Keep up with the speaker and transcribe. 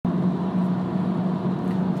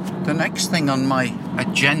The next thing on my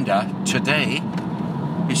agenda today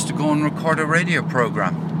is to go and record a radio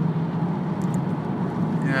program.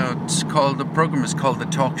 The program is called The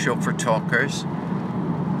Talk Show for Talkers,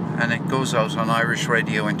 and it goes out on Irish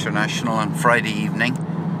Radio International on Friday evening,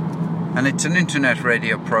 and it's an internet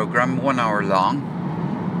radio program, 1 hour long,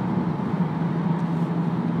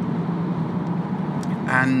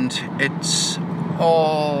 and it's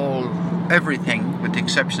everything with the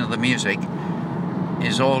exception of the music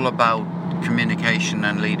is all about communication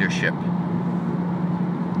and leadership.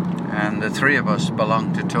 And the three of us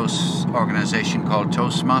belong to Toast organisation called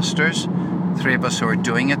Toastmasters. Three of us who are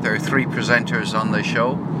doing it. There are three presenters on the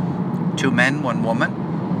show. 2 men, 1 woman.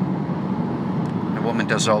 The woman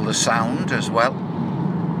does all the sound as well.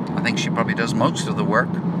 I think she probably does most of the work.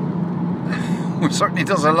 Certainly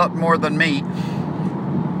does a lot more than me.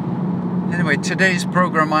 Anyway, today's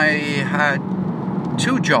programme I had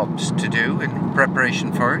 2 jobs to do in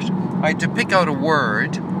preparation for it. I had to pick out a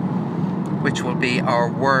word which will be our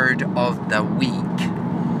word of the week.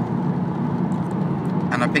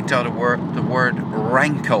 And I picked out the word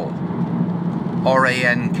rankle.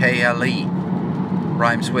 R-A-N-K-L-E.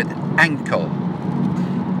 Rhymes with ankle.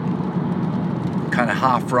 Kind of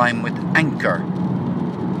half rhyme with anchor.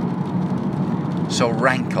 So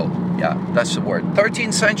rankle. Yeah, that's the word.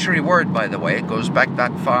 13th century word, by the way. It goes back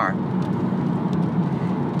that far.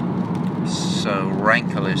 So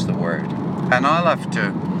rankle is the word. And I'll have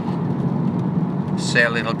to say a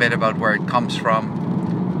little bit about where it comes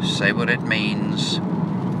from, say what it means,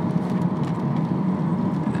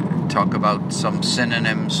 talk about some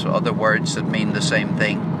synonyms, other words that mean the same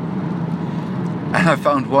thing. And I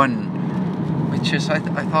found one which is, I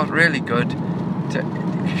thought, really good. To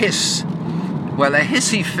hiss. Well, a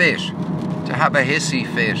hissy fit. To have a hissy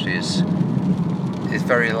fit is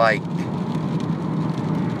very like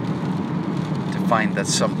to find that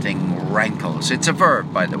something rankles. It's a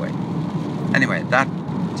verb, by the way. Anyway, that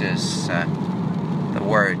is the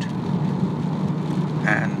word.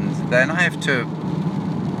 And then I have to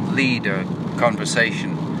lead a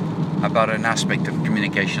conversation about an aspect of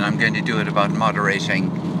communication. I'm going to do it about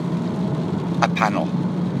moderating a panel.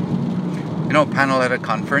 You know, a panel at a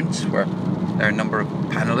conference where there are a number of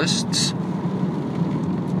panelists.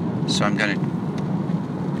 So I'm going to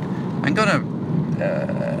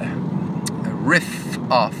riff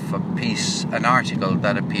off an article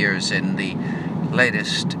that appears in the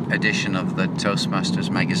latest edition of the Toastmasters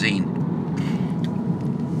magazine,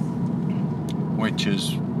 which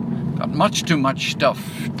has got much too much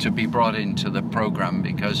stuff to be brought into the program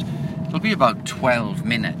because it'll be about 12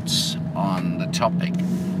 minutes on the topic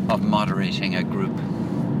of moderating a group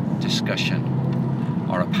discussion,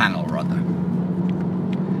 or a panel rather.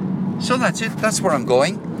 So that's it, that's where I'm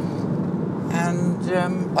going. And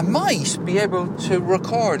I might be able to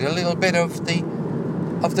record a little bit of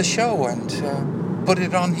the show and put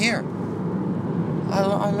it on here.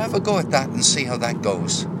 I'll have a go at that and see how that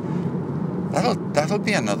goes. That'll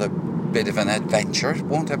be another bit of an adventure.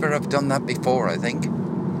 Won't ever have done that before, I think.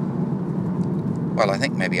 Well, I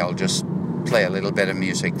think maybe I'll just play a little bit of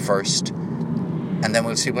music first, and then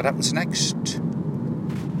we'll see what happens next.